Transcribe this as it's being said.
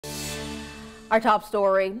Our top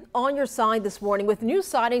story on your side this morning with new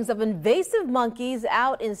sightings of invasive monkeys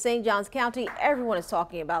out in St. Johns County. Everyone is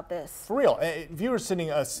talking about this. For real. Viewers sending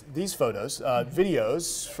us these photos,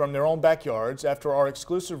 videos from their own backyards after our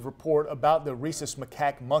exclusive report about the rhesus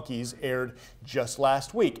macaque monkeys aired just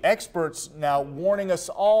last week. Experts now warning us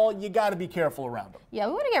all, you got to be careful around them. Yeah,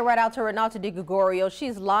 we want to get right out to Renata DiGregorio.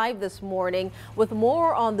 She's live this morning with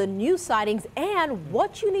more on the new sightings and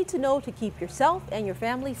what you need to know to keep yourself and your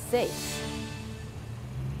family safe.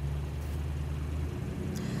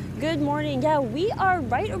 Good morning. Yeah, we are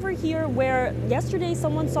right over here where yesterday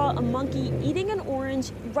someone saw a monkey eating an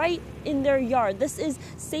orange right in their yard. This is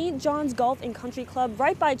St. John's Golf and Country Club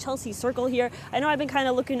right by Chelsea Circle here. I know I've been kind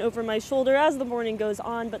of looking over my shoulder as the morning goes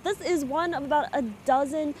on, but this is one of about a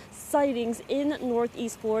dozen sightings in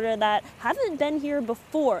Northeast Florida that haven't been here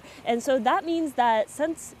before. And so that means that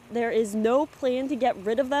since there is no plan to get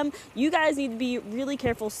rid of them, you guys need to be really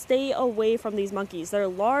careful. Stay away from these monkeys. They're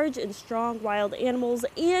large and strong wild animals,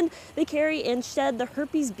 and they carry and shed the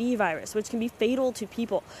herpes B virus, which can be fatal to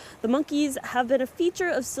people. The monkeys have been a feature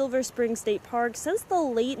of Silver Spring State Park since the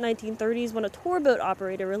late 1930s when a tour boat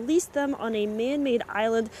operator released them on a man-made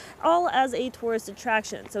island, all as a tourist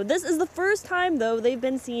attraction. So this is the first time, though, they've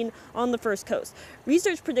been seen on the First Coast.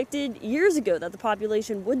 Research predicted years ago that the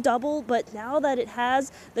population would double, but now that it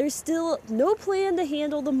has, there's still no plan to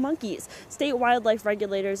handle the monkeys. State wildlife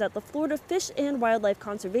regulators at the Florida Fish and Wildlife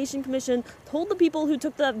Conservation Commission told the people who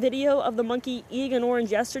took the video of the monkey eating an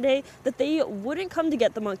orange yesterday that they wouldn't come to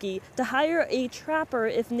get the monkey, to hire a trapper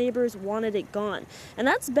if neighbors wanted it gone. And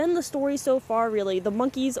that's been the story so far, really. The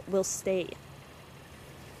monkeys will stay.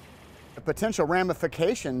 The potential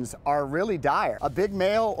ramifications are really dire. A big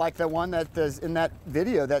male like the one that is in that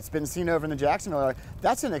video that's been seen over in the Jacksonville area,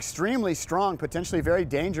 that's an extremely strong, potentially very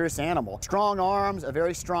dangerous animal. Strong arms, a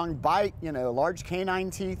very strong bite, large canine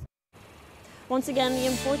teeth. Once again, the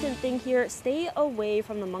important thing here, stay away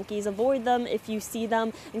from the monkeys. Avoid them if you see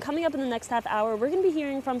them. And coming up in the next half hour, we're going to be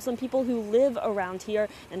hearing from some people who live around here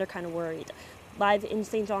and are kind of worried. Live in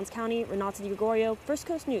St. Johns County, Renata DiGregorio, First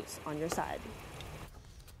Coast News on your side.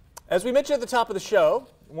 As we mentioned at the top of the show,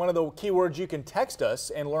 one of the keywords you can text us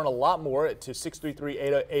and learn a lot more to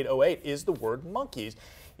 633-8808 is the word monkeys.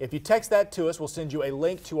 If you text that to us, we'll send you a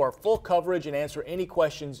link to our full coverage and answer any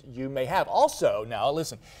questions you may have. Also, now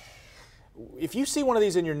listen, if you see one of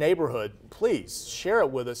these in your neighborhood, please share it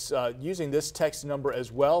with us using this text number as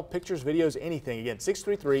well. Pictures, videos, anything. Again,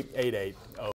 633-8808.